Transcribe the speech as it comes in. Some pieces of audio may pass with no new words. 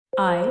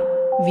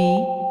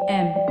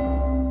IVM.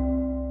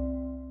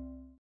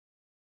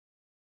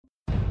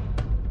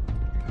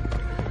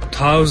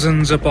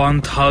 Thousands upon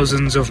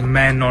thousands of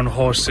men on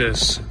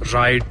horses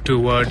ride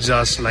towards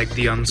us like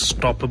the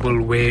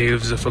unstoppable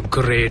waves of a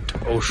great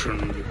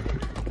ocean.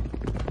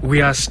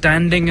 We are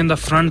standing in the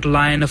front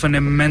line of an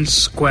immense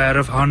square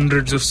of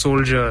hundreds of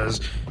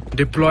soldiers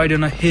deployed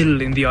on a hill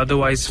in the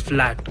otherwise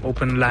flat,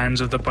 open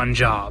lands of the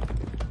Punjab.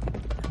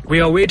 We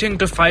are waiting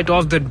to fight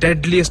off the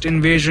deadliest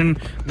invasion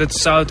that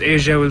South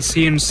Asia will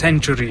see in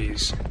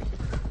centuries.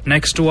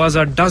 Next to us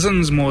are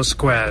dozens more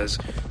squares,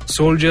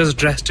 soldiers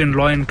dressed in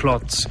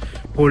loincloths,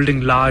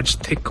 holding large,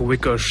 thick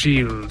wicker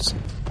shields.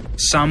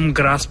 Some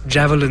grasp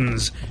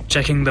javelins,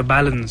 checking the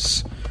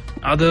balance.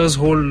 Others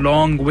hold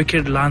long,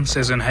 wicked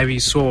lances and heavy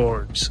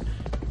swords.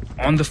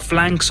 On the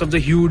flanks of the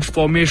huge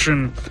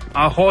formation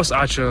are horse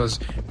archers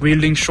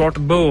wielding short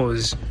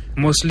bows,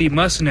 mostly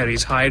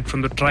mercenaries hired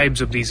from the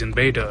tribes of these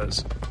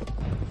invaders.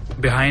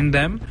 Behind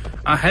them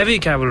are heavy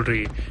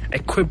cavalry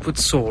equipped with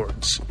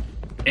swords.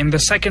 In the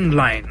second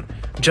line,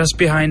 just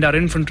behind our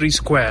infantry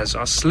squares,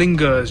 are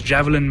slingers,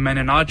 javelin men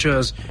and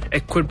archers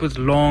equipped with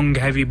long,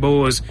 heavy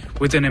bows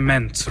with an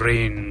immense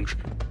range.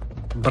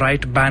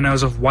 Bright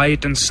banners of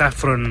white and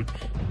saffron,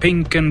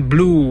 pink and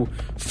blue,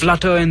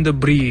 flutter in the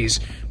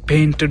breeze,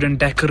 painted and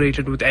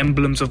decorated with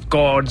emblems of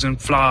gods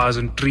and flowers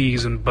and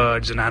trees and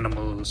birds and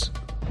animals.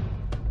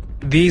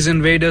 These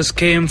invaders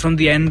came from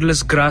the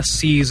endless grass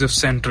seas of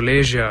Central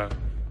Asia.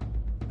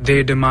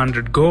 They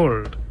demanded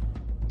gold.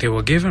 They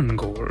were given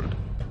gold.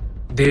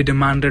 They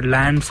demanded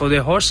land for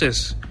their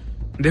horses.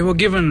 They were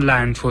given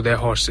land for their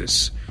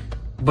horses.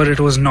 But it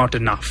was not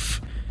enough.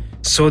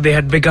 So they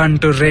had begun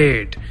to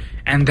raid,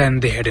 and then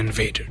they had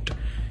invaded.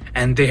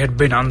 And they had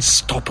been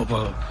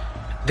unstoppable.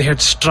 They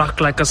had struck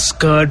like a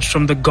scourge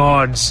from the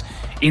gods.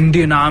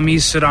 Indian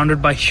armies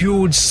surrounded by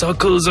huge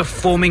circles of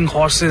foaming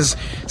horses,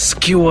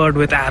 skewered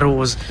with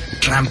arrows,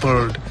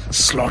 trampled,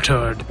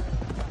 slaughtered.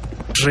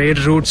 Trade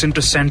routes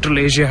into Central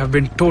Asia have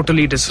been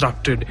totally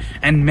disrupted,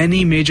 and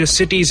many major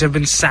cities have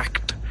been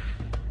sacked.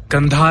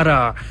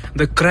 Gandhara,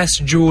 the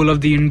crest jewel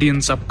of the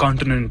Indian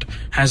subcontinent,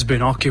 has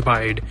been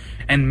occupied,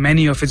 and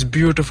many of its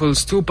beautiful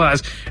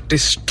stupas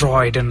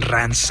destroyed and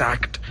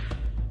ransacked.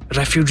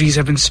 Refugees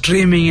have been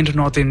streaming into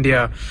North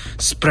India,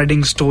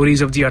 spreading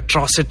stories of the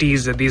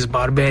atrocities that these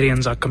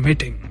barbarians are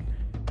committing.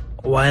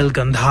 While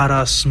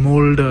Gandhara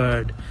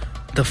smoldered,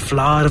 the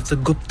flower of the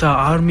Gupta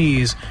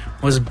armies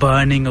was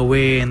burning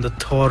away in the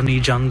thorny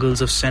jungles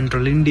of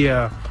central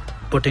India,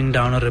 putting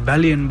down a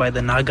rebellion by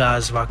the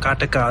Nagas,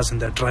 Vakatakas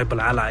and their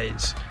tribal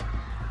allies.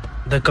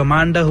 The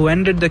commander who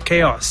ended the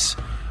chaos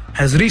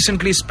has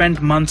recently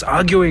spent months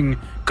arguing,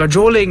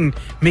 cajoling,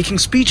 making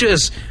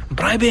speeches,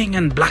 bribing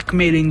and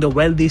blackmailing the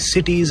wealthy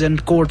cities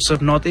and courts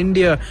of North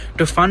India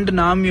to fund an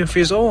army of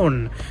his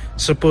own,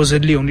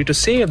 supposedly only to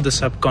save the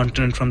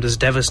subcontinent from this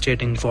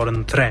devastating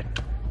foreign threat.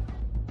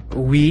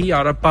 We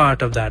are a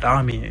part of that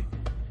army.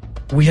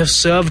 We have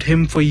served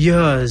him for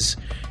years.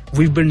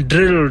 We've been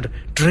drilled,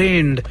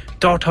 trained,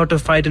 taught how to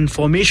fight in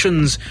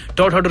formations,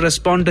 taught how to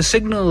respond to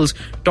signals,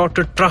 taught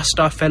to trust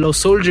our fellow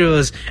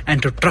soldiers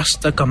and to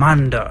trust the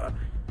commander.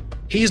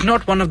 He is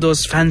not one of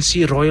those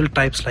fancy royal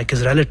types like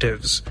his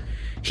relatives.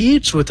 He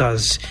eats with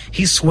us.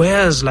 He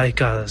swears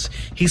like us.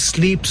 He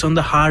sleeps on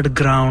the hard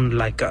ground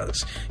like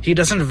us. He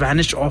doesn't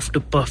vanish off to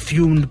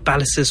perfumed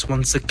palaces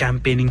once the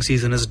campaigning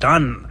season is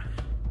done.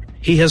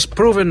 He has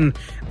proven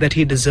that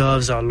he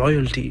deserves our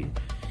loyalty.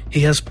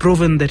 He has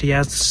proven that he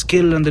has the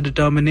skill and the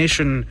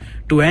determination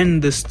to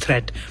end this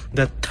threat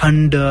that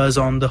thunders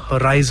on the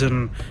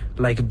horizon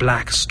like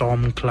black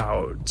storm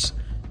clouds.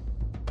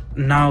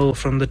 Now,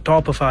 from the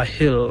top of our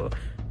hill,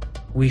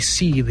 we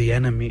see the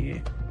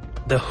enemy,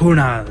 the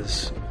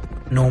Hunas,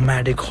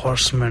 nomadic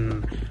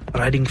horsemen,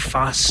 riding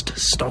fast,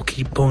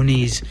 stocky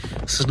ponies,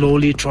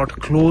 slowly trot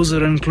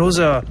closer and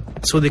closer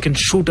so they can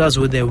shoot us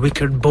with their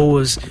wicked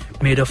bows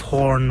made of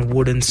horn,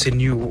 wood and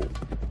sinew.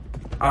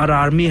 Our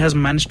army has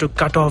managed to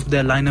cut off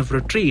their line of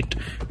retreat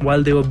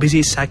while they were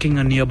busy sacking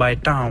a nearby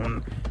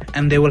town,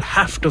 and they will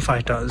have to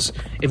fight us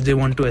if they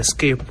want to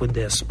escape with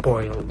their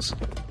spoils.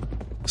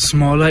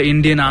 Smaller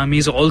Indian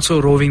armies are also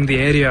roving the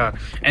area,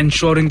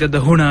 ensuring that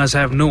the Hunas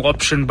have no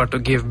option but to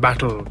give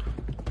battle.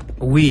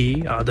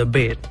 We are the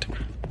bait.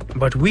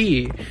 But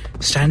we,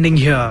 standing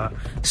here,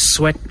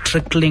 sweat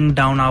trickling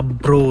down our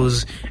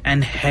brows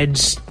and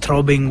heads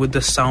throbbing with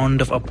the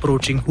sound of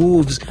approaching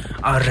hooves,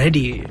 are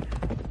ready.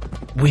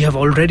 We have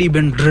already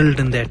been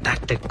drilled in their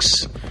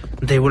tactics.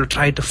 They will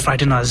try to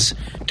frighten us,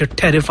 to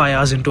terrify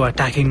us into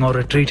attacking or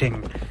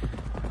retreating.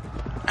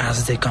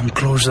 As they come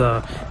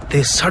closer,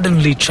 they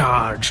suddenly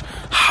charge,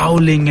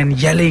 howling and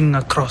yelling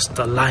across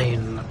the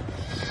line.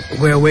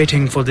 We're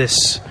waiting for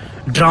this.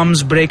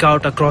 Drums break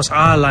out across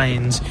our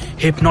lines,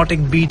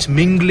 hypnotic beats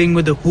mingling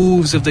with the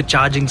hooves of the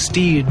charging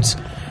steeds.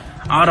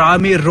 Our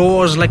army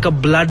roars like a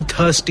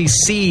bloodthirsty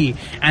sea,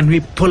 and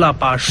we pull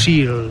up our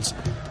shields.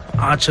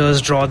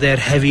 Archers draw their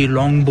heavy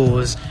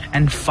longbows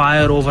and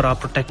fire over our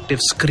protective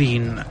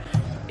screen.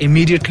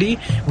 Immediately,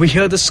 we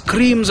hear the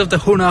screams of the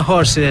Huna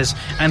horses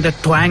and the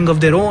twang of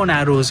their own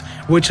arrows,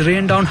 which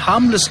rain down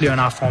harmlessly on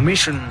our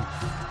formation.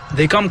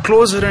 They come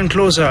closer and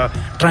closer,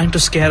 trying to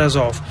scare us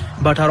off,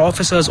 but our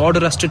officers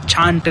order us to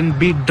chant and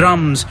beat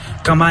drums,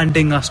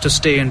 commanding us to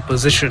stay in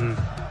position.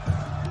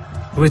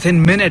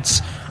 Within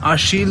minutes, our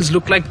shields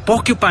look like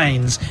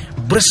porcupines,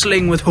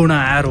 bristling with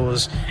Huna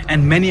arrows,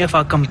 and many of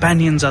our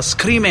companions are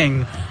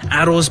screaming,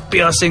 arrows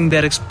piercing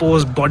their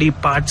exposed body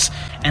parts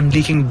and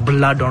leaking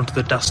blood onto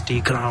the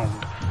dusty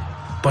ground.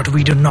 But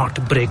we do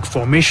not break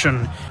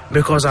formation,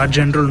 because our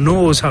general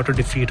knows how to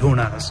defeat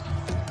Hunas.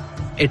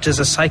 It is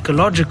a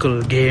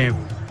psychological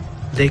game.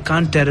 They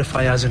can't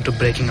terrify us into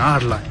breaking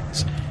our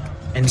lines.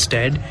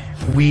 Instead,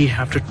 we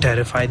have to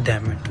terrify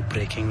them into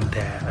breaking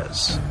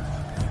theirs.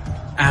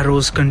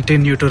 Arrows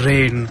continue to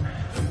rain.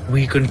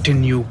 We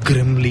continue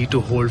grimly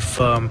to hold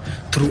firm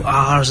through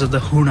hours of the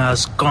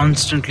Hunas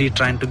constantly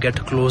trying to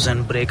get close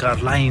and break our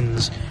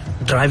lines,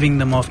 driving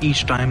them off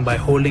each time by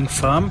holding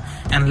firm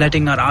and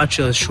letting our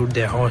archers shoot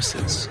their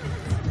horses.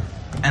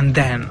 And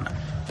then,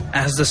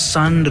 as the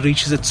sun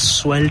reaches its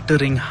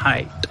sweltering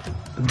height,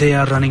 they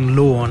are running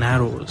low on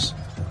arrows.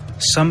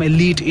 Some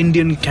elite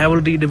Indian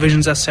cavalry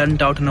divisions are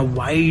sent out in a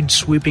wide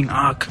sweeping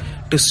arc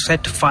to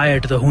set fire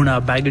to the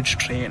Huna baggage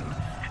train,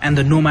 and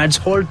the nomads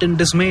halt in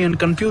dismay and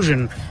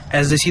confusion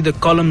as they see the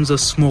columns of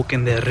smoke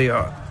in their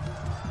rear.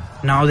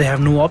 Now they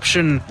have no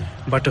option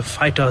but to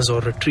fight us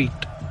or retreat.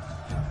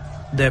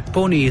 Their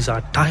ponies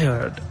are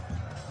tired.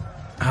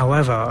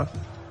 However,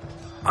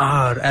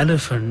 our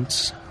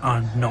elephants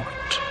are not.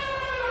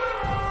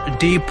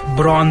 Deep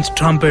bronze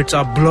trumpets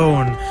are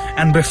blown,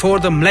 and before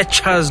the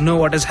Mlechas know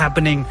what is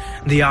happening,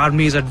 the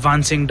army is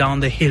advancing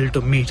down the hill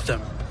to meet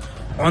them.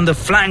 On the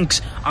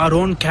flanks, our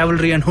own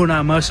cavalry and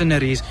Huna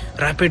mercenaries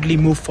rapidly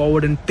move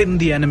forward and pin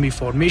the enemy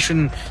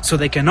formation so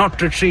they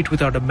cannot retreat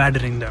without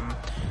abandoning them.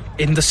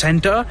 In the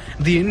center,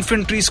 the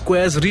infantry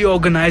squares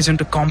reorganize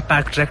into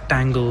compact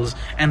rectangles,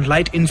 and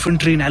light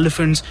infantry and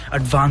elephants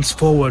advance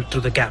forward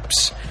through the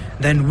gaps.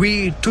 Then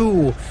we,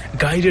 too,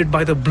 guided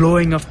by the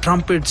blowing of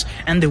trumpets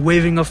and the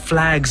waving of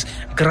flags,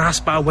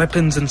 grasp our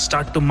weapons and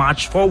start to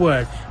march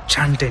forward,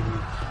 chanting.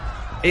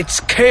 It's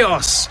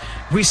chaos!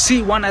 We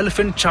see one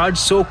elephant charge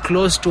so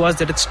close to us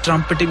that its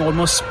trumpeting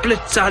almost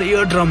splits our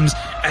eardrums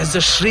as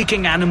the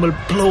shrieking animal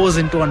blows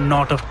into a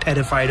knot of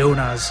terrified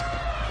Hunas.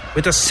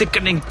 With a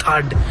sickening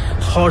thud,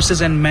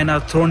 horses and men are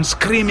thrown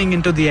screaming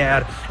into the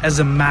air as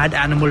the mad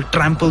animal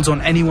tramples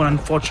on anyone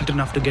unfortunate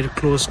enough to get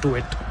close to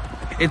it.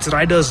 Its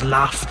riders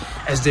laugh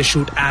as they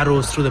shoot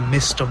arrows through the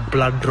mist of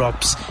blood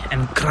drops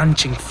and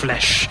crunching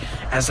flesh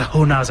as the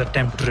Hunas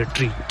attempt to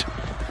retreat.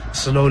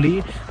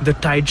 Slowly, the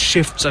tide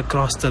shifts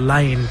across the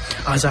line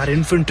as our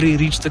infantry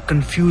reach the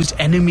confused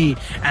enemy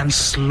and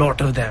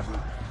slaughter them.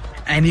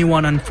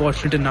 Anyone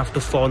unfortunate enough to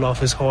fall off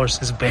his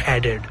horse is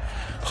beheaded.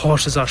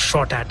 Horses are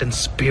shot at and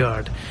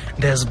speared.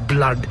 There's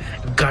blood,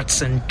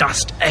 guts and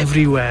dust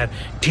everywhere,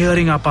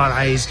 tearing up our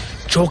eyes,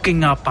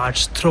 choking our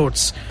parched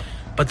throats.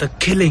 But the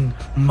killing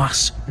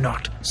must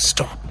not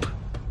stop.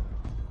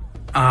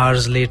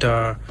 Hours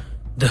later,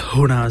 the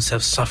Hunas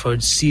have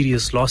suffered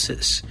serious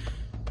losses,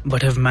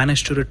 but have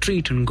managed to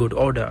retreat in good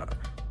order.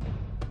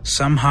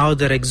 Somehow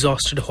their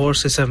exhausted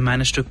horses have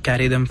managed to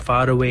carry them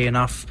far away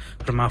enough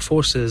from our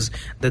forces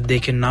that they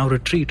can now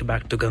retreat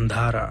back to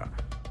Gandhara.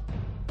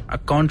 A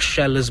conch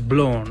shell is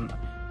blown,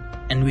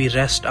 and we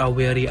rest our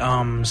weary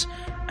arms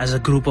as a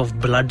group of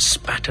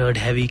blood-spattered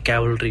heavy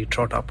cavalry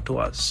trot up to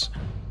us.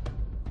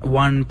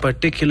 One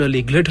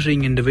particularly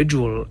glittering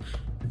individual,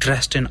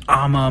 dressed in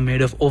armor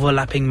made of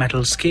overlapping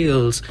metal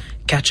scales,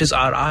 catches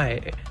our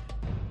eye.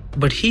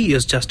 But he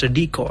is just a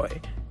decoy.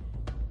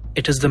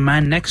 It is the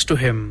man next to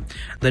him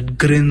that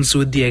grins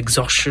with the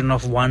exhaustion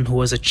of one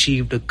who has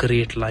achieved a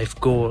great life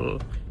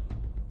goal.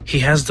 He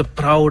has the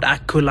proud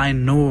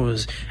aquiline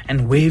nose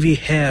and wavy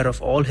hair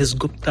of all his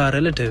Gupta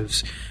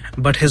relatives,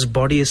 but his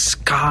body is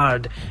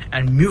scarred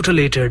and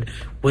mutilated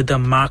with the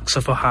marks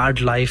of a hard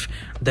life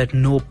that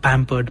no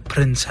pampered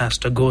prince has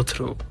to go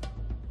through.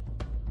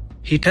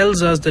 He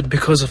tells us that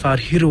because of our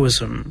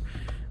heroism,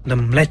 the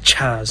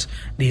Mlechas,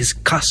 these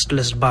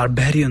casteless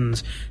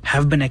barbarians,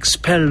 have been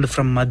expelled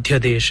from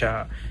Madhya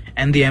Desha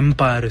and the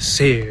empire is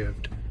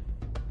saved.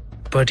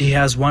 But he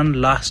has one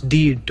last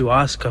deed to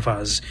ask of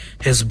us,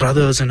 his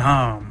brothers in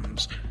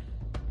arms.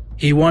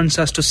 He wants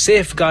us to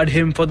safeguard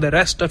him for the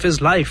rest of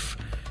his life,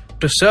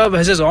 to serve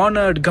as his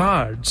honored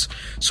guards,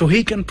 so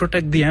he can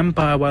protect the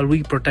empire while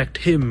we protect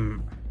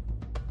him.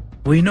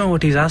 We know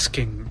what he's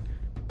asking,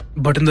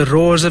 but in the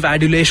roars of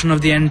adulation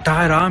of the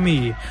entire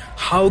army,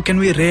 how can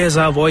we raise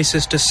our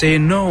voices to say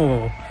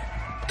no?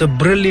 The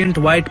brilliant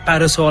white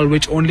parasol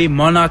which only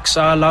monarchs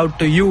are allowed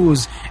to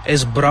use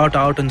is brought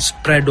out and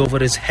spread over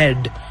his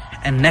head,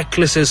 and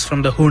necklaces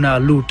from the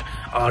Huna loot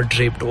are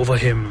draped over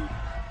him.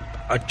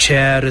 A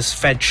chair is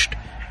fetched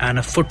and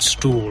a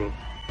footstool.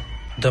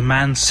 The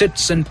man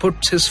sits and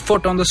puts his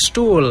foot on the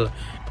stool,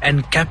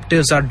 and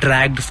captives are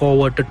dragged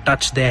forward to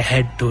touch their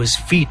head to his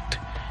feet.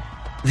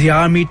 The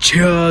army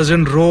cheers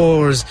and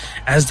roars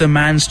as the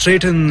man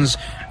straightens,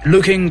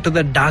 looking to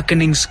the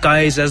darkening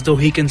skies as though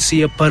he can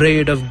see a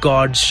parade of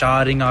gods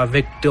showering our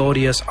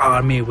victorious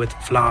army with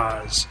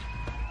flowers.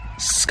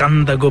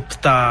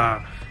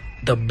 Skandagupta,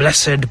 the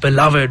blessed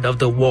beloved of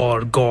the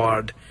war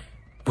god,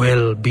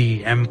 will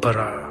be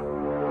emperor.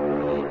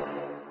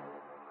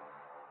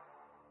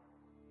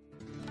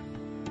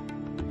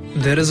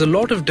 There is a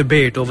lot of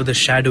debate over the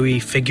shadowy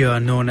figure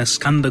known as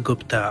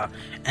Skandagupta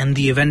and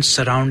the events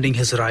surrounding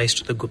his rise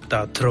to the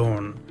Gupta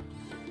throne.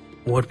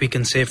 What we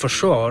can say for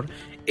sure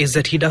is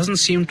that he doesn't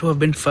seem to have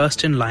been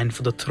first in line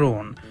for the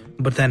throne,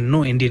 but then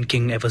no Indian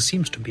king ever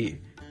seems to be.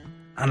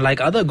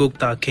 Unlike other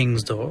Gupta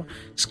kings though,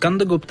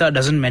 Skandagupta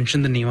doesn't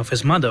mention the name of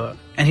his mother,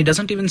 and he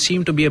doesn't even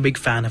seem to be a big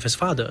fan of his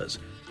father's.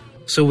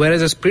 So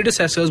whereas his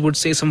predecessors would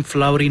say some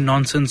flowery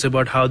nonsense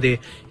about how they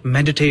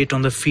meditate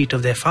on the feet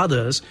of their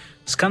fathers,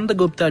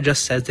 Skandagupta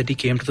just says that he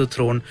came to the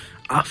throne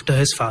after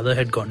his father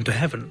had gone to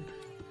heaven.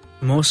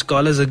 Most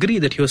scholars agree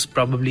that he was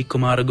probably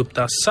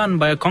Kumaragupta's son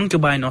by a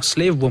concubine or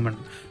slave woman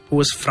who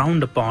was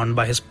frowned upon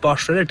by his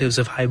posh relatives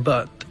of high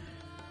birth.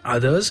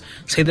 Others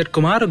say that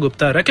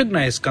Kumaragupta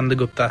recognized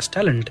Skandagupta's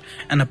talent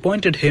and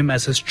appointed him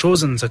as his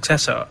chosen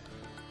successor.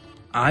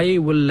 I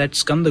will let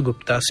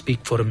Skandagupta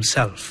speak for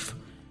himself.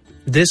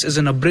 This is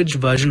an abridged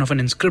version of an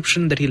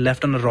inscription that he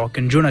left on a rock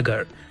in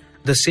Junagadh,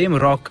 the same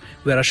rock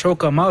where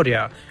Ashoka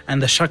Maurya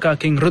and the Shaka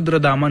king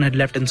Rudradaman had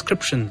left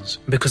inscriptions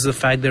because of the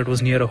fact that it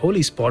was near a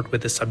holy spot where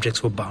the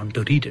subjects were bound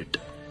to read it.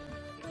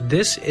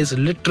 This is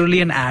literally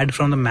an ad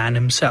from the man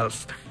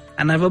himself,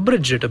 and I've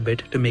abridged it a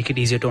bit to make it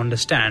easier to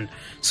understand,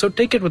 so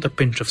take it with a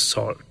pinch of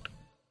salt.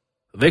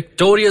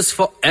 Victorious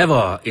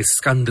forever is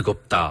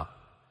Skandagupta.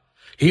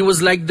 He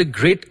was like the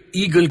great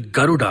eagle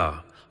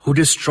Garuda, who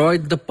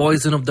destroyed the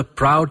poison of the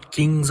proud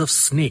kings of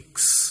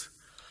snakes.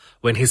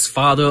 When his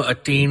father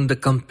attained the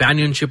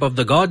companionship of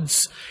the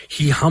gods,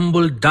 he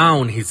humbled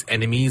down his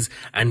enemies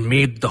and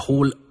made the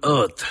whole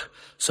earth,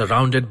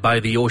 surrounded by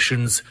the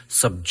oceans,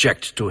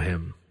 subject to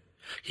him.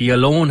 He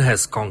alone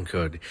has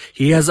conquered.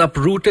 He has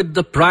uprooted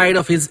the pride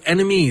of his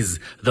enemies,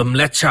 the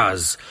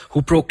Mlechas,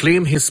 who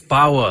proclaim his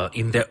power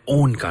in their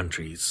own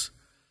countries.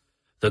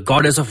 The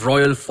goddess of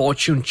royal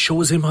fortune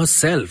chose him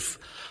herself,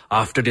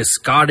 after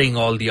discarding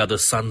all the other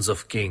sons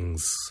of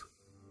kings.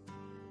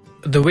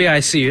 The way I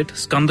see it,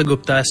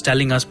 Skandagupta is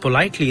telling us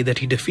politely that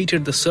he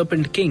defeated the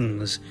serpent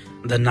kings,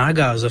 the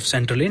Nagas of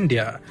central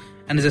India,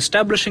 and is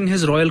establishing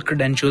his royal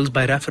credentials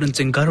by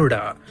referencing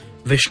Garuda,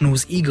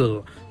 Vishnu's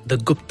eagle, the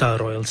Gupta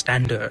royal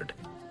standard.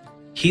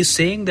 He's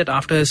saying that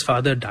after his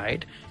father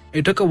died,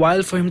 it took a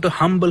while for him to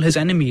humble his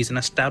enemies and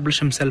establish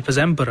himself as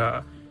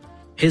emperor.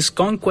 His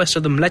conquest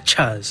of the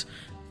Mlechas,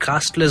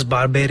 casteless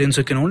barbarians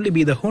who can only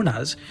be the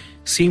Hunas,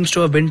 seems to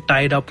have been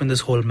tied up in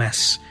this whole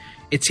mess.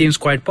 It seems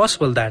quite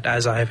possible that,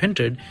 as I have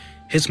hinted,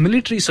 his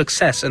military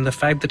success and the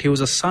fact that he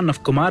was a son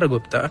of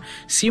Kumaragupta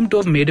seemed to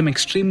have made him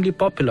extremely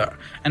popular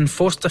and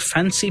forced the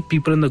fancy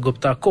people in the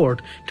Gupta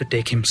court to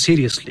take him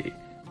seriously.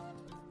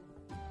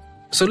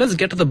 So let's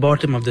get to the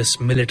bottom of this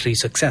military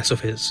success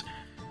of his.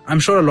 I'm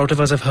sure a lot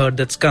of us have heard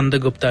that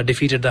Skandagupta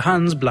defeated the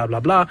Huns, blah blah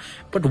blah,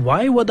 but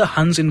why were the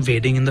Huns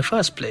invading in the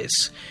first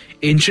place?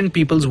 Ancient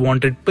peoples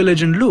wanted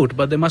pillage and loot,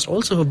 but there must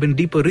also have been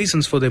deeper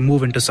reasons for their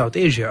move into South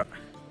Asia.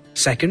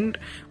 Second,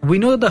 we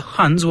know that the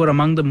Huns were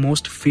among the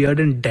most feared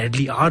and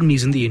deadly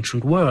armies in the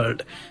ancient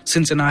world,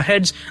 since in our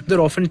heads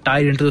they're often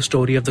tied into the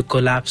story of the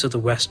collapse of the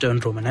Western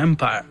Roman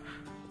Empire.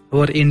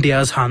 Were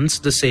India's Huns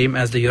the same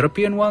as the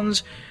European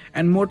ones?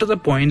 And more to the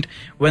point,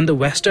 when the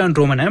Western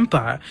Roman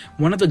Empire,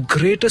 one of the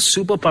greatest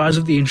superpowers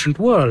of the ancient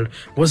world,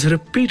 was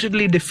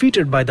repeatedly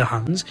defeated by the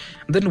Huns,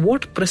 then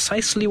what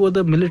precisely were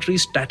the military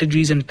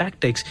strategies and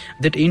tactics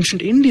that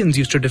ancient Indians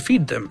used to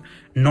defeat them?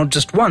 Not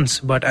just once,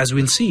 but as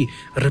we'll see,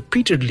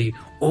 repeatedly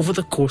over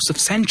the course of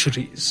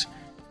centuries.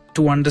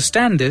 To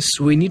understand this,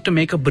 we need to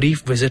make a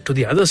brief visit to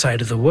the other side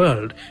of the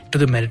world, to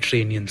the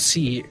Mediterranean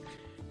Sea.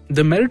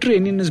 The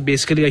Mediterranean is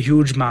basically a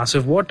huge mass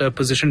of water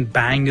positioned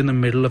bang in the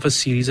middle of a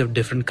series of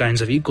different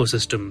kinds of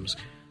ecosystems.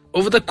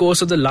 Over the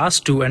course of the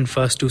last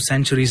first two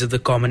centuries of the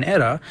Common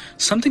Era,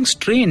 something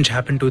strange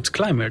happened to its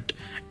climate.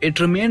 It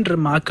remained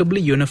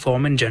remarkably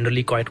uniform and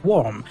generally quite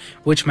warm,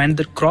 which meant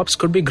that crops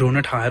could be grown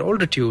at higher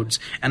altitudes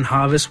and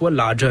harvests were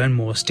larger and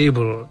more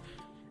stable.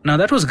 Now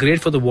that was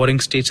great for the warring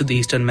states of the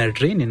Eastern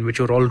Mediterranean, which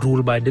were all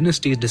ruled by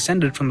dynasties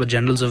descended from the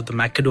generals of the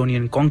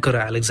Macedonian conqueror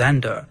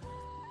Alexander.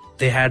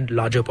 They had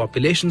larger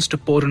populations to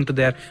pour into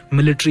their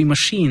military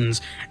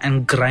machines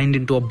and grind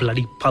into a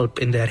bloody pulp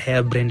in their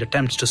harebrained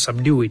attempts to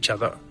subdue each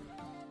other.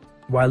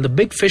 While the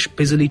big fish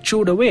busily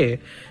chewed away,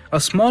 a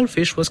small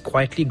fish was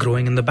quietly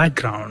growing in the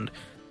background,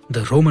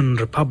 the Roman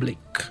Republic.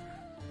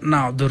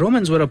 Now, the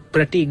Romans were a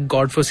pretty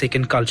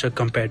godforsaken culture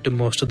compared to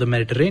most of the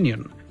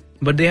Mediterranean,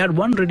 but they had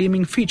one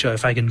redeeming feature,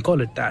 if I can call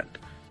it that.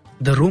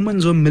 The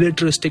Romans were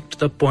militaristic to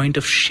the point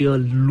of sheer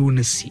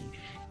lunacy,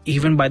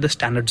 even by the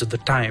standards of the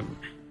time.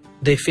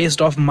 They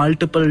faced off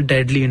multiple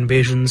deadly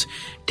invasions,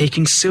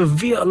 taking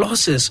severe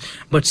losses,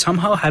 but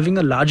somehow having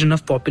a large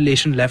enough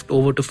population left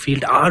over to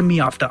field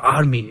army after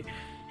army.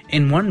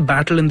 In one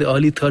battle in the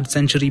early 3rd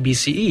century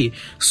BCE,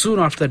 soon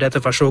after the death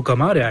of Ashoka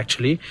Maurya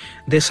actually,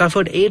 they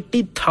suffered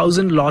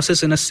 80,000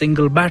 losses in a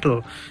single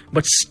battle,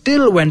 but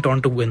still went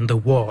on to win the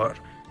war.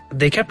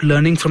 They kept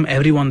learning from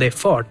everyone they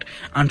fought,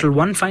 until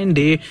one fine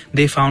day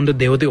they found that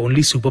they were the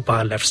only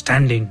superpower left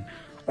standing.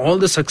 All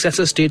the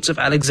successor states of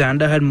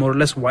Alexander had more or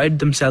less wiped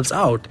themselves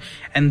out,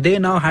 and they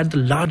now had the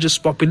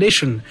largest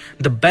population,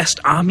 the best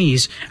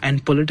armies,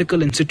 and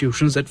political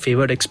institutions that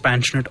favored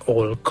expansion at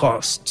all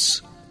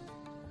costs.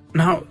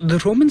 Now, the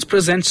Romans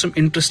present some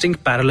interesting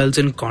parallels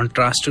in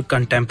contrast to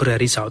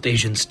contemporary South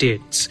Asian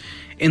states.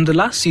 In the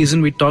last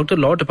season, we talked a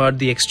lot about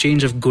the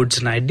exchange of goods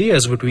and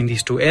ideas between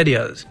these two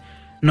areas.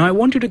 Now, I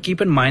want you to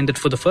keep in mind that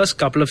for the first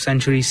couple of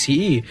centuries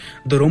CE,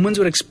 the Romans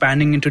were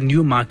expanding into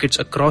new markets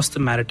across the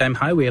maritime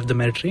highway of the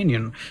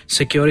Mediterranean,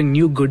 securing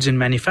new goods and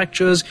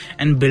manufactures,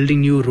 and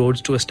building new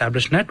roads to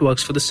establish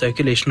networks for the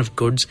circulation of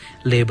goods,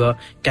 labor,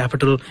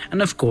 capital,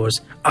 and of course,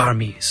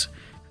 armies.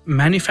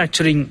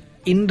 Manufacturing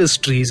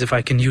industries, if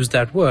I can use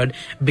that word,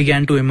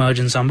 began to emerge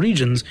in some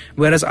regions,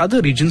 whereas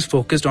other regions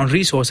focused on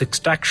resource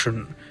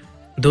extraction.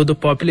 Though the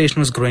population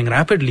was growing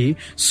rapidly,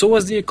 so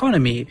was the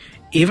economy.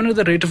 Even at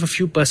the rate of a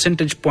few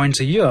percentage points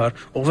a year,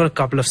 over a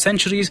couple of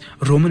centuries,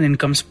 Roman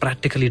incomes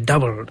practically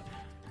doubled.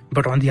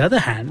 But on the other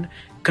hand,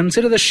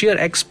 consider the sheer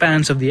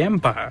expanse of the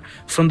empire,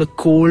 from the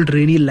cold,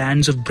 rainy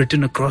lands of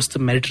Britain across the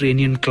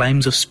Mediterranean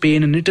climes of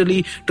Spain and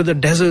Italy to the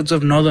deserts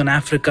of northern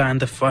Africa and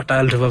the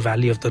fertile river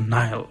valley of the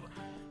Nile.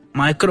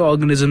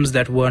 Microorganisms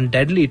that weren't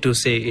deadly to,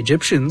 say,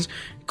 Egyptians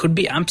could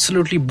be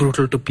absolutely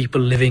brutal to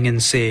people living in,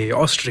 say,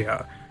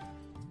 Austria.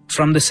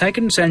 From the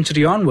 2nd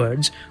century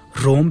onwards,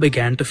 Rome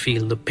began to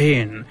feel the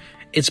pain.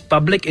 Its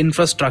public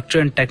infrastructure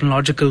and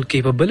technological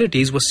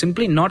capabilities were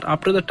simply not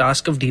up to the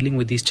task of dealing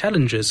with these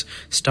challenges,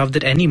 stuff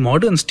that any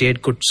modern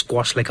state could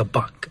squash like a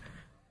bug.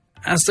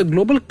 As the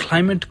global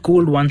climate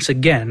cooled once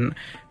again,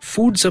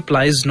 food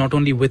supplies not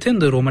only within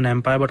the Roman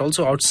Empire but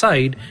also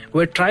outside,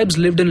 where tribes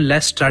lived in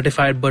less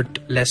stratified but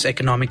less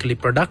economically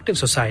productive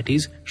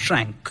societies,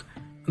 shrank.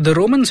 The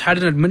Romans had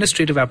an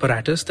administrative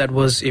apparatus that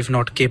was, if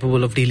not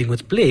capable of dealing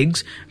with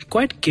plagues,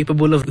 quite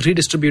capable of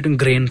redistributing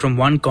grain from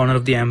one corner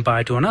of the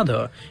empire to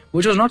another,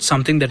 which was not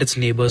something that its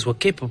neighbors were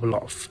capable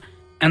of.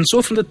 And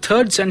so from the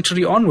 3rd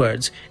century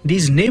onwards,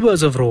 these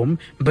neighbors of Rome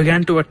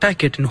began to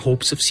attack it in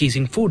hopes of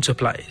seizing food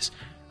supplies.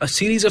 A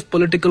series of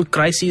political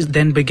crises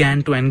then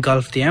began to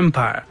engulf the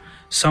empire.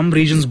 Some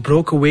regions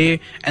broke away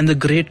and the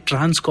great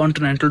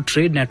transcontinental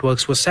trade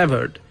networks were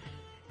severed.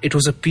 It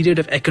was a period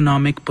of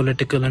economic,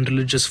 political, and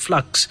religious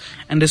flux,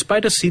 and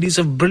despite a series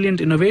of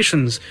brilliant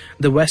innovations,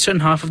 the western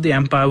half of the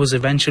empire was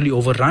eventually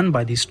overrun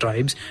by these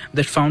tribes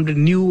that founded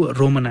new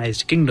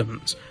Romanized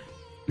kingdoms.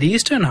 The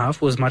eastern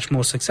half was much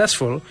more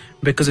successful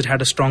because it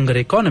had a stronger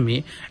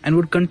economy and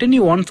would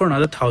continue on for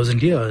another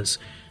 1,000 years.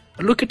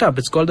 Look it up,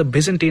 it's called the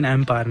Byzantine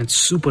Empire and it's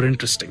super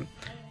interesting.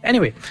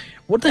 Anyway,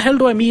 what the hell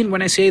do I mean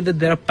when I say that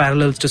there are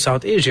parallels to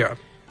South Asia?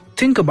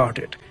 Think about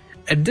it.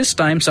 At this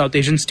time, South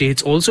Asian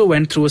states also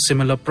went through a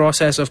similar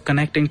process of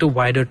connecting to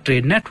wider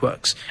trade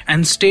networks,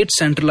 and state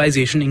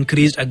centralization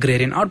increased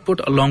agrarian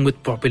output along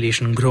with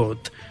population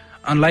growth.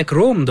 Unlike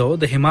Rome, though,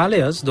 the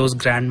Himalayas, those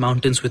grand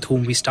mountains with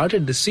whom we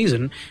started this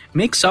season,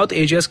 make South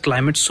Asia's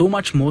climate so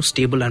much more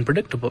stable and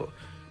predictable.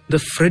 The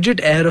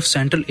frigid air of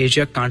Central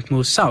Asia can't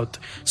move south,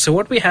 so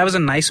what we have is a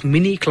nice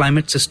mini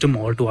climate system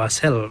all to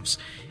ourselves.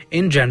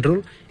 In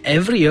general,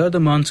 every year the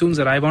monsoons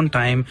arrive on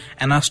time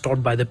and are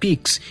stopped by the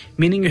peaks,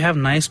 meaning you have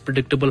nice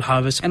predictable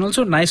harvests and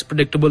also nice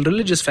predictable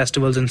religious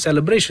festivals and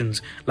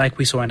celebrations, like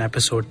we saw in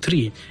episode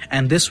 3,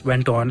 and this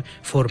went on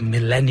for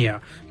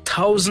millennia,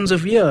 thousands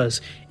of years.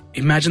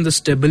 Imagine the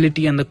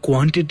stability and the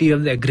quantity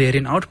of the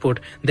agrarian output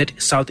that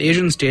South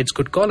Asian states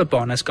could call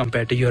upon as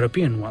compared to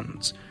European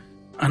ones.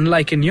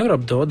 Unlike in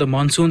Europe though, the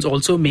monsoons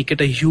also make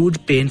it a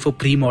huge pain for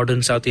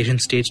pre-modern South Asian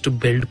states to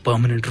build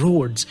permanent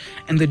roads.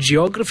 And the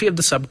geography of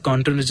the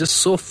subcontinent is just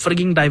so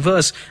frigging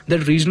diverse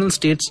that regional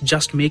states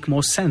just make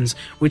more sense,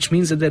 which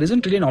means that there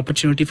isn't really an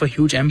opportunity for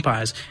huge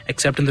empires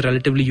except in the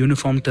relatively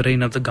uniform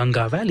terrain of the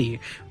Ganga Valley,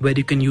 where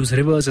you can use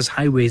rivers as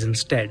highways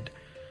instead.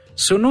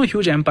 So no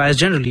huge empires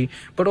generally,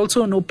 but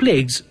also no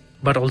plagues,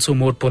 but also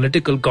more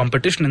political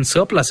competition and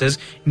surpluses,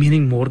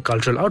 meaning more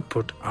cultural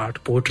output,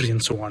 art, poetry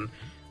and so on.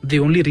 The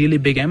only really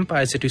big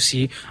empires that you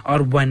see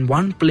are when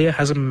one player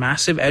has a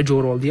massive edge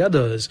over all the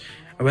others.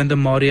 When the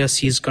Maurya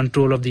seized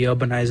control of the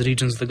urbanized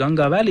regions of the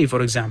Ganga Valley,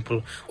 for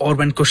example, or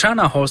when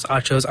Kushana horse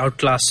archers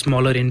outclassed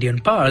smaller Indian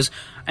powers,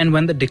 and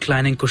when the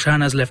declining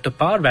Kushanas left a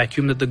power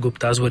vacuum that the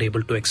Guptas were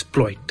able to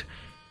exploit.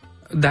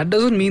 That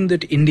doesn't mean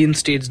that Indian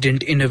states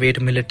didn't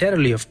innovate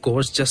militarily, of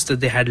course, just that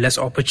they had less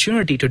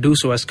opportunity to do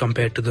so as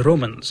compared to the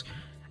Romans.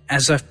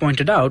 As I've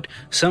pointed out,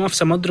 some of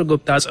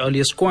Samudragupta's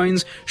earliest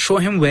coins show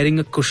him wearing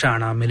a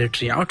Kushana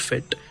military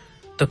outfit.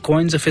 The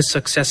coins of his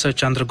successor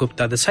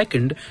Chandragupta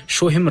II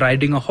show him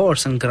riding a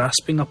horse and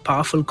grasping a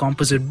powerful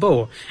composite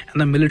bow, and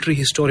the military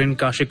historian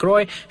Kashik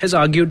Roy has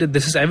argued that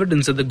this is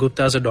evidence that the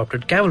Guptas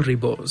adopted cavalry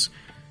bows.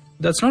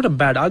 That's not a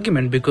bad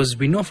argument because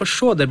we know for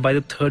sure that by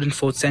the 3rd and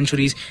 4th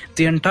centuries,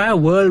 the entire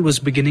world was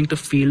beginning to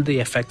feel the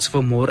effects of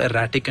a more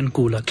erratic and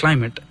cooler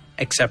climate,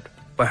 except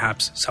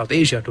perhaps South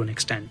Asia to an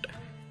extent.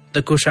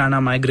 The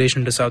Kushana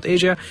migration to South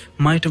Asia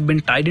might have been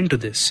tied into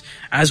this,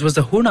 as was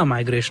the Huna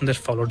migration that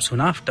followed soon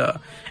after,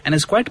 and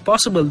it's quite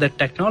possible that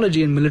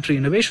technology and military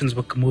innovations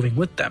were moving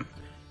with them.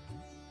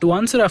 To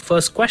answer our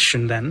first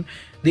question then,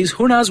 these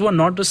Hunas were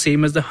not the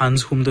same as the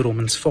Huns whom the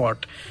Romans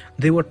fought.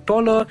 They were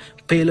taller,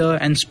 paler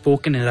and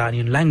spoke an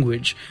Iranian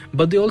language,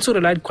 but they also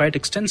relied quite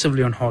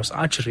extensively on horse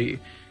archery.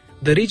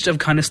 They reached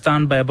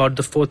Afghanistan by about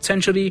the 4th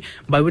century,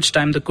 by which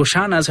time the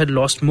Kushanas had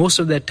lost most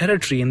of their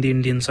territory in the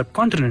Indian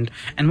subcontinent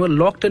and were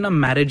locked in a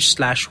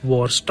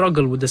marriage/war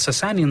struggle with the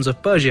Sasanians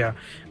of Persia,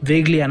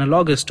 vaguely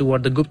analogous to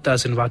what the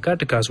Guptas and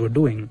Vakatikas were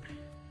doing.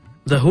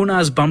 The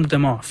Hunas bumped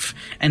them off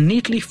and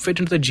neatly fit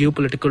into the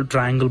geopolitical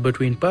triangle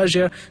between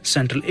Persia,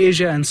 Central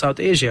Asia and South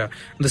Asia,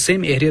 the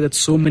same area that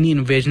so many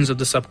invasions of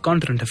the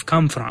subcontinent have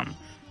come from.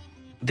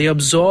 They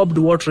absorbed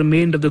what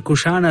remained of the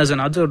Kushanas and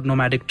other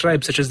nomadic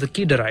tribes such as the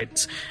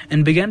Kedarites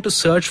and began to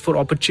search for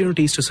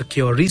opportunities to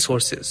secure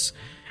resources.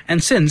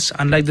 And since,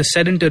 unlike the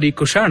sedentary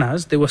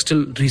Kushanas, they were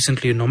still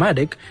recently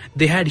nomadic,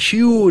 they had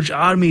huge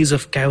armies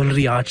of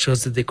cavalry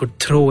archers that they could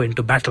throw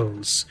into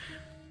battles.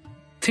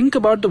 Think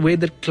about the way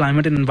that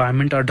climate and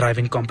environment are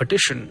driving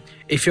competition.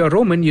 If you're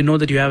Roman, you know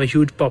that you have a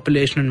huge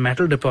population and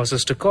metal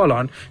deposits to call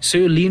on, so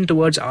you lean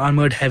towards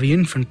armored heavy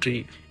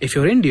infantry. If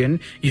you're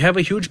Indian, you have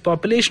a huge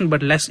population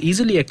but less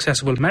easily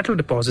accessible metal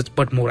deposits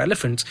but more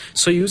elephants,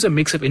 so you use a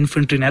mix of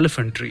infantry and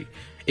elephantry.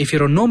 If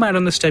you're a nomad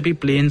on the steppe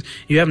plains,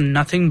 you have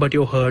nothing but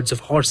your herds of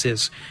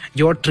horses.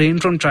 You're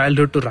trained from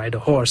childhood to ride a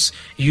horse.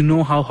 You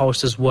know how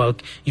horses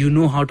work. You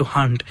know how to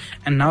hunt.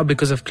 And now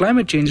because of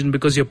climate change and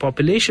because your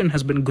population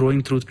has been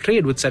growing through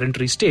trade with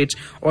sedentary states,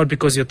 or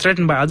because you're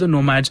threatened by other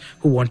nomads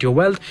who want your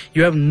wealth,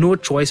 you have no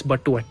choice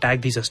but to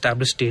attack these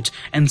established states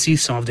and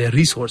seize some of their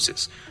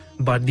resources.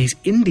 But these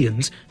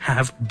Indians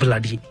have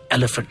bloody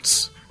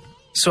elephants.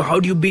 So how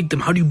do you beat them?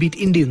 How do you beat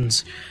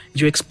Indians?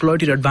 You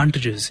exploit your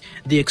advantages,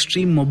 the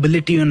extreme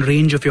mobility and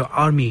range of your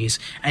armies,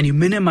 and you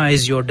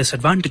minimize your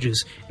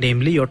disadvantages,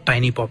 namely your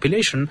tiny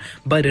population,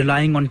 by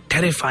relying on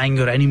terrifying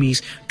your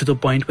enemies to the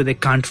point where they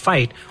can't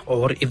fight,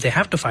 or if they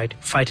have to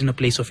fight in a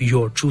place of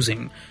your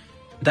choosing.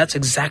 That's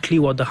exactly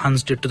what the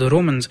Huns did to the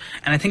Romans,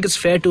 and I think it's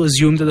fair to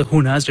assume that the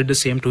Hunas did the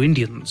same to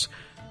Indians.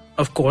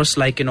 Of course,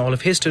 like in all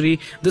of history,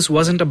 this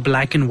wasn't a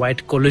black and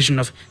white collision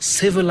of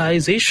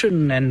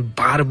civilization and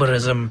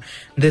barbarism.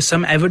 There's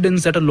some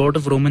evidence that a lot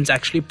of Romans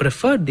actually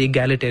preferred the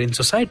egalitarian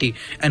society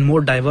and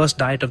more diverse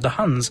diet of the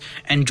Huns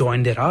and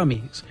joined their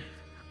armies.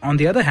 On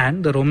the other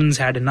hand, the Romans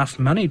had enough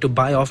money to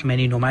buy off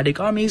many nomadic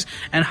armies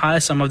and hire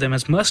some of them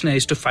as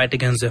mercenaries to fight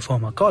against their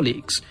former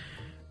colleagues.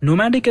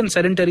 Nomadic and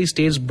sedentary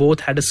states both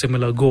had a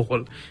similar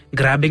goal,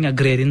 grabbing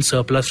agrarian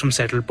surplus from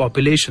settled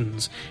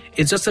populations.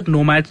 It's just that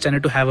nomads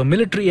tended to have a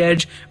military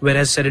edge,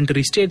 whereas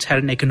sedentary states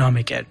had an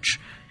economic edge.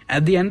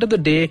 At the end of the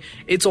day,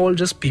 it's all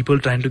just people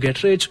trying to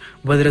get rich,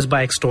 whether it's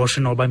by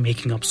extortion or by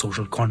making up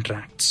social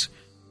contracts.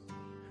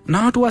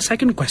 Now to our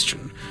second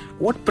question.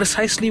 What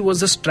precisely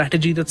was the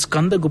strategy that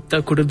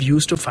Skandagupta could have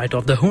used to fight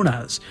off the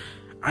Hunas?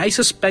 I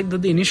suspect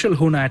that the initial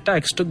Huna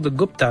attacks took the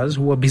Guptas,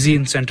 who were busy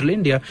in central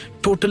India,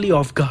 totally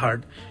off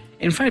guard.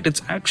 In fact,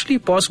 it's actually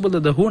possible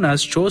that the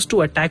Hunas chose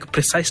to attack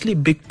precisely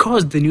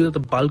because they knew that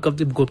the bulk of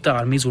the Gupta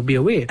armies would be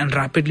away and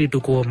rapidly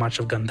took over much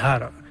of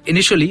Gandhara.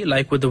 Initially,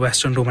 like with the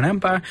Western Roman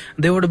Empire,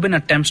 there would have been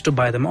attempts to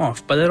buy them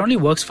off, but that only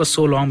works for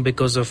so long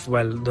because of,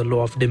 the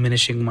law of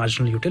diminishing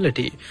marginal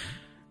utility.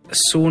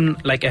 Soon,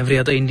 like every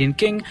other Indian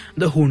king,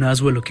 the Hunas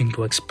were looking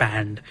to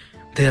expand.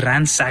 They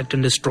ransacked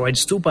and destroyed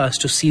stupas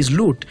to seize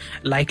loot,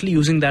 likely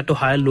using that to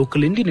hire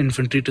local Indian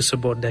infantry to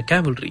support their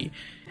cavalry.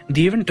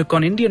 They even took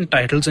on Indian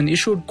titles and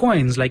issued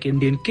coins like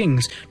Indian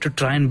kings to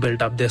try and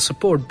build up their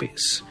support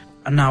base.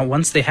 And now,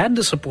 once they had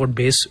the support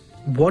base,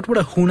 what would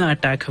a Huna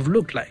attack have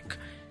looked like?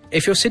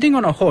 If you're sitting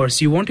on a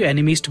horse, you want your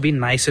enemies to be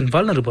nice and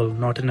vulnerable,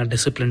 not in a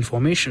disciplined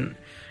formation.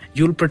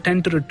 You'll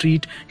pretend to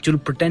retreat, you'll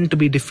pretend to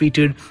be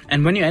defeated,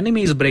 and when your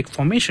enemies break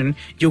formation,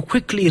 you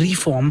quickly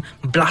reform,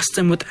 blast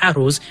them with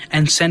arrows,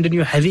 and send in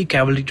your heavy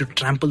cavalry to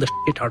trample the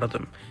shit out of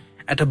them.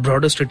 At a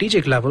broader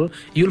strategic level,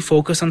 you'll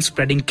focus on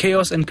spreading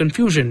chaos and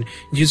confusion,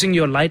 using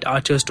your light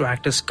archers to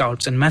act as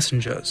scouts and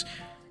messengers.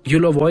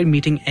 You'll avoid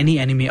meeting any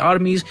enemy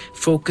armies,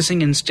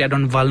 focusing instead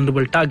on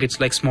vulnerable targets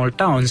like small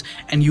towns,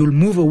 and you'll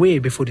move away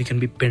before you can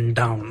be pinned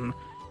down.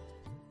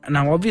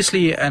 Now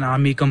obviously an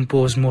army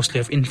composed mostly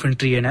of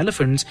infantry and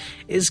elephants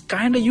is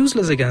kinda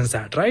useless against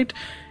that, right?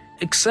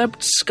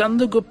 Except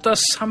Skandagupta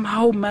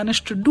somehow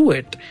managed to do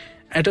it.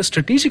 At a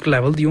strategic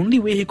level, the only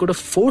way he could have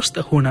forced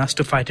the Hunas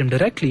to fight him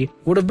directly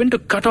would have been to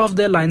cut off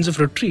their lines of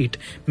retreat,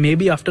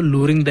 maybe after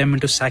luring them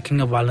into sacking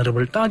a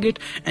vulnerable target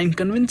and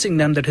convincing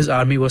them that his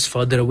army was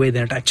further away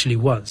than it actually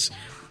was.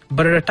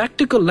 But at a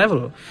tactical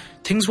level,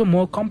 things were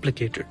more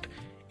complicated.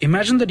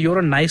 Imagine that you're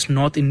a nice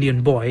North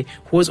Indian boy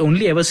who has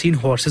only ever seen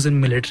horses in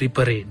military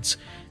parades.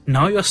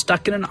 Now you're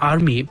stuck in an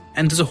army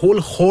and there's a whole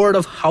horde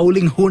of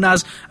howling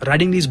Hunas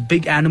riding these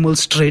big animals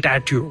straight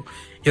at you.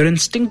 Your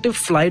instinctive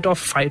flight or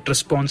fight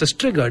response is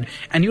triggered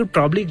and you'd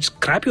probably just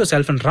crap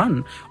yourself and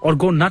run, or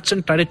go nuts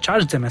and try to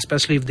charge them,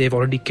 especially if they've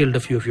already killed a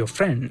few of your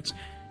friends.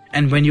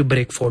 And when you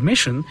break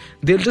formation,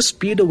 they'll just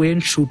speed away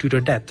and shoot you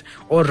to death,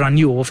 or run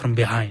you over from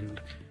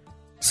behind.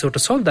 So to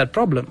solve that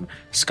problem,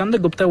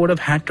 Skandagupta would have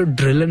had to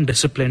drill and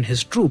discipline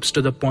his troops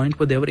to the point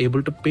where they were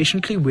able to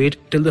patiently wait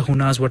till the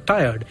Hunas were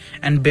tired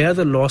and bear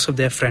the loss of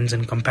their friends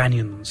and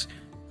companions.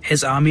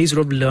 His armies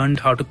would have learned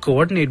how to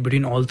coordinate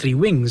between all three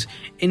wings,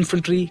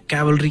 infantry,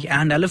 cavalry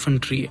and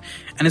elephantry,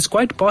 and it's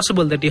quite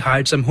possible that he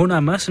hired some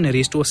Huna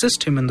mercenaries to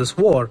assist him in this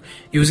war,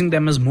 using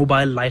them as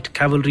mobile light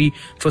cavalry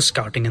for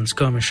scouting and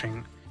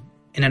skirmishing.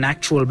 In an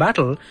actual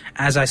battle,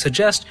 as I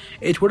suggest,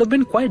 it would have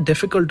been quite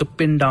difficult to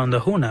pin down the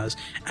Hunas,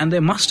 and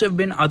there must have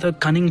been other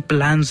cunning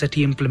plans that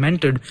he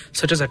implemented,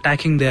 such as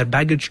attacking their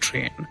baggage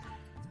train.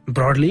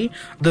 Broadly,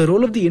 the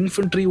role of the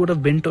infantry would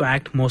have been to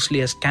act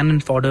mostly as cannon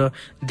fodder,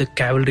 the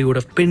cavalry would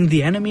have pinned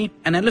the enemy,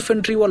 and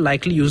elephantry were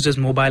likely used as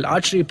mobile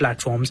archery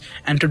platforms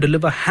and to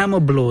deliver hammer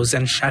blows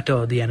and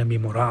shatter the enemy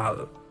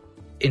morale.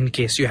 In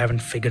case you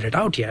haven't figured it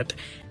out yet,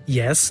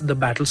 yes, the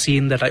battle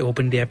scene that I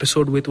opened the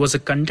episode with was a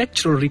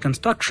conjectural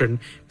reconstruction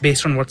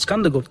based on what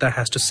Skandagupta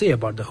has to say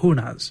about the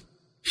Hunas.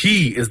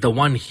 He is the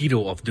one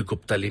hero of the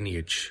Gupta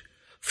lineage,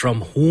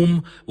 from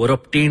whom were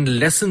obtained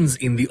lessons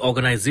in the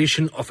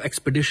organization of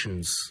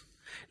expeditions,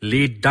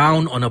 laid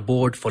down on a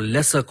board for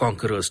lesser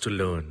conquerors to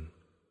learn.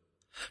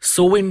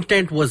 So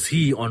intent was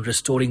he on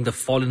restoring the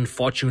fallen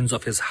fortunes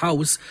of his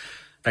house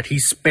that he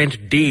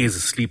spent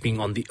days sleeping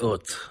on the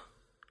earth.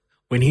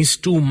 When his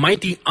two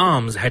mighty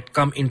arms had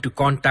come into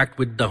contact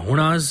with the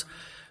Hunas,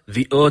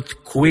 the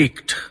earth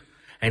quaked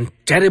and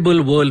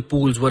terrible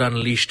whirlpools were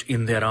unleashed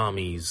in their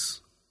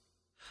armies.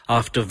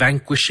 After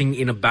vanquishing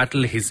in a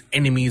battle his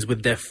enemies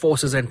with their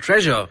forces and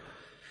treasure,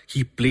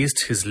 he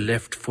placed his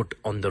left foot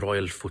on the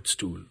royal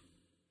footstool.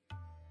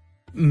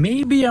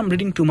 Maybe I'm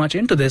reading too much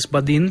into this,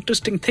 but the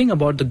interesting thing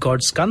about the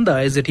god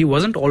Skanda is that he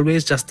wasn't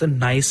always just the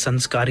nice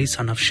sanskari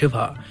son of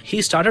Shiva.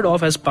 He started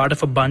off as part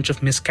of a bunch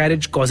of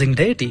miscarriage-causing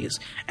deities,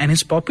 and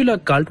his popular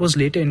cult was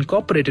later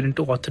incorporated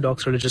into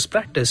orthodox religious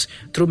practice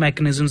through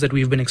mechanisms that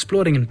we've been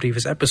exploring in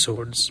previous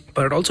episodes.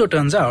 But it also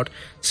turns out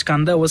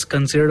Skanda was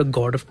considered a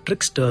god of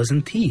tricksters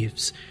and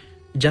thieves.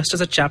 Just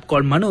as a chap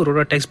called Manu wrote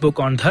a textbook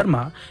on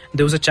dharma,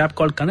 there was a chap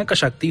called Kanaka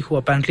Shakti who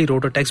apparently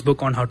wrote a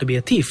textbook on how to be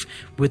a thief,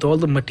 with all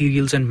the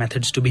materials and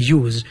methods to be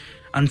used.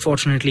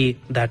 Unfortunately,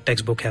 that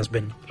textbook has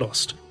been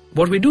lost.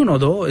 What we do know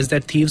though is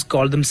that thieves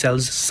call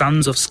themselves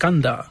sons of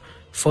Skanda.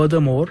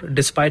 Furthermore,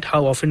 despite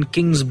how often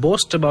kings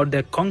boast about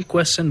their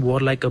conquests and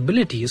warlike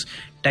abilities,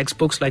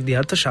 textbooks like the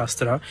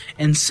Arthashastra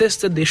insist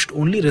that they should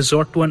only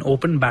resort to an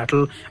open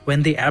battle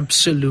when they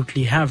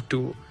absolutely have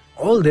to.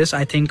 All this,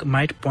 I think,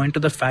 might point to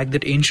the fact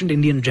that ancient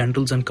Indian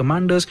generals and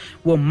commanders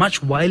were much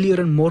wilier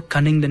and more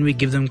cunning than we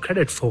give them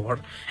credit for,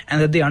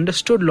 and that they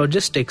understood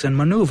logistics and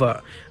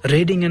maneuver,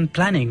 raiding and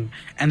planning,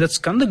 and that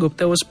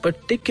Skandagupta was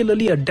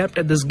particularly adept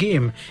at this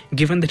game,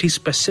 given that he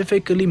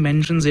specifically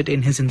mentions it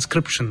in his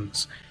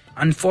inscriptions.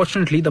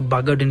 Unfortunately, the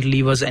bugger didn't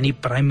leave us any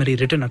primary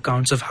written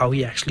accounts of how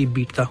he actually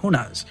beat the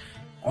Hunas.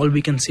 All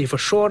we can say for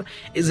sure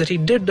is that he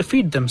did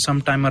defeat them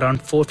sometime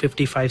around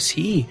 455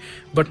 CE,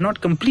 but not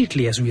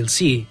completely, as we'll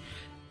see.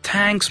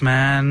 Thanks,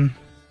 man.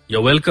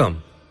 You're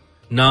welcome.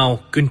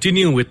 Now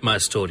continue with my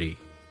story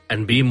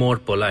and be more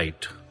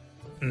polite.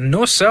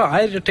 No, sir,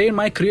 I retain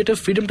my creative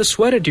freedom to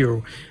swear at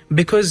you.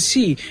 Because,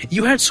 see,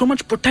 you had so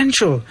much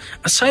potential.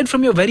 Aside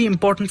from your very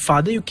important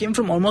father, you came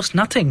from almost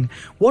nothing.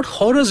 What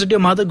horrors did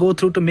your mother go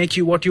through to make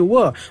you what you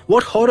were?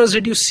 What horrors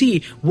did you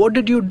see? What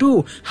did you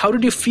do? How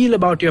did you feel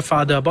about your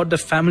father, about the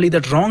family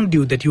that wronged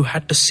you, that you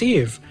had to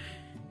save?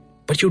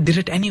 But you did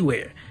it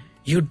anyway.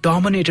 You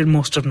dominated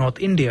most of North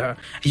India.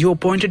 You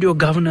appointed your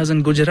governors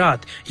in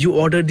Gujarat. You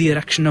ordered the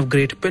erection of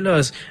great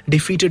pillars,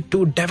 defeated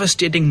 2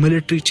 devastating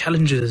military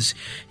challenges.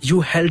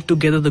 You held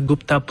together the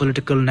Gupta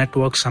political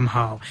network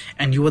somehow,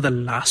 and you were the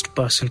last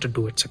person to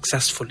do it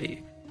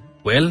successfully.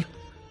 Well,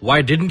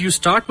 why didn't you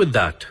start with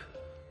that?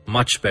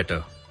 Much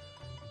better.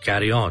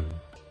 Carry on.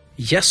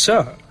 Yes,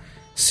 sir.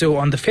 So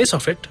on the face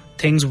of it,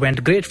 things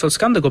went great for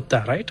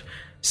Skandagupta, right?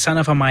 Son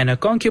of a minor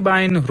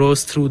concubine,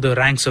 rose through the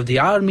ranks of the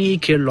army,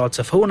 killed lots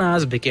of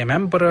Hunas, became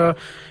emperor.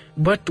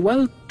 But,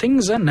 well,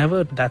 things are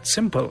never that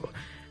simple.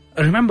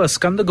 Remember,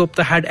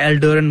 Skandagupta had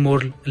elder and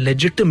more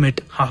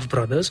legitimate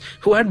half-brothers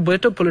who had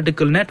better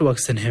political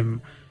networks than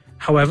him.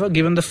 However,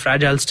 given the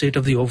fragile state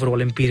of the overall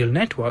imperial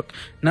network,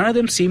 none of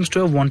them seems to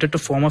have wanted to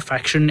form a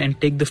faction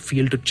and take the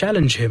field to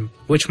challenge him,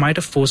 which might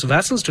have forced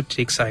vassals to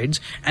take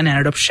sides and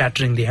ended up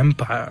shattering the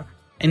empire.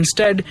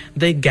 Instead,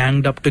 they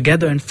ganged up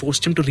together and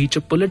forced him to reach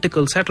a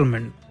political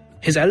settlement.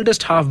 His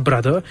eldest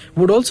half-brother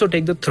would also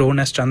take the throne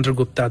as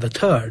Chandragupta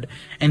III,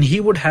 and he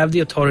would have the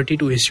authority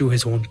to issue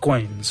his own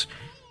coins.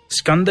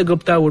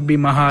 Skandagupta would be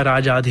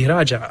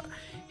Maharaja-adhiraja.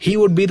 He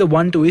would be the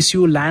one to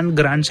issue land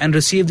grants and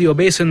receive the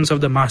obeisance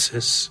of the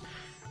masses.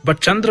 But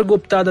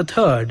Chandragupta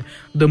III,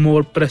 the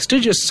more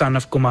prestigious son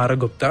of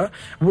Kumaragupta,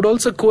 would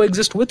also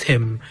coexist with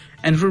him,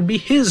 and it would be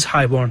his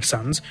highborn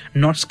sons,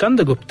 not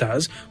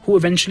Skandagupta's, who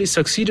eventually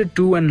succeeded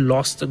to and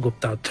lost the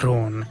Gupta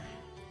throne.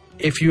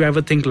 If you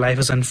ever think life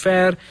is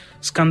unfair,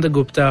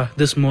 Skandagupta,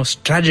 this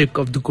most tragic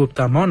of the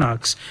Gupta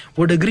monarchs,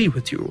 would agree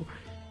with you.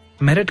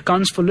 Merit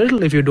counts for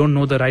little if you don't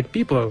know the right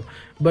people,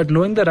 but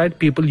knowing the right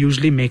people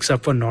usually makes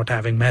up for not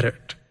having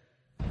merit.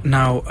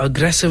 Now,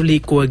 aggressively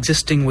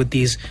coexisting with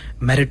these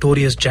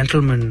meritorious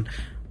gentlemen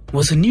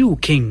was a new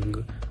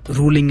king,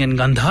 ruling in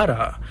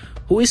Gandhara,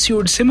 who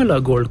issued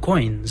similar gold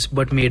coins,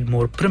 but made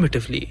more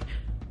primitively.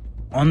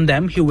 On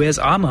them he wears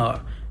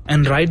armor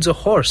and rides a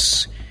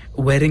horse,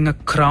 wearing a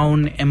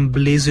crown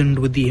emblazoned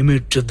with the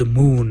image of the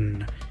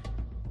moon.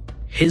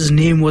 His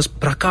name was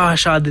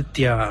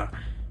Prakashaditya,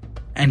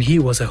 and he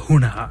was a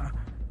Huna.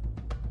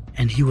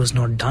 And he was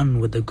not done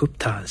with the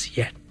Guptas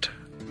yet.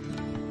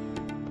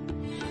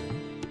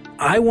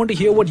 I want to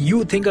hear what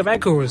you think of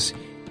Echoes.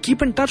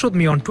 Keep in touch with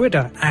me on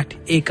Twitter at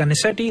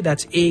Akanisetti,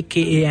 that's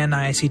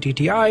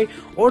AKANICTTI,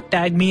 or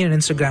tag me in an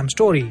Instagram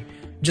story.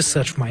 Just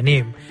search my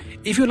name.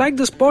 If you like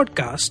this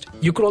podcast,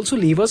 you could also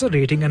leave us a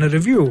rating and a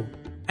review.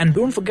 And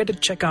don't forget to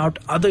check out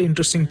other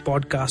interesting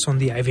podcasts on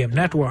the IVM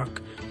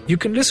network. You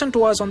can listen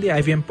to us on the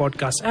IVM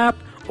Podcast app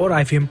or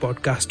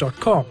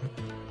ivmpodcast.com.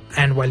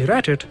 And while you're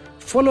at it,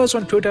 follow us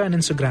on Twitter and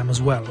Instagram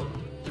as well,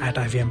 at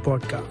IVM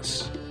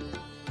Podcasts.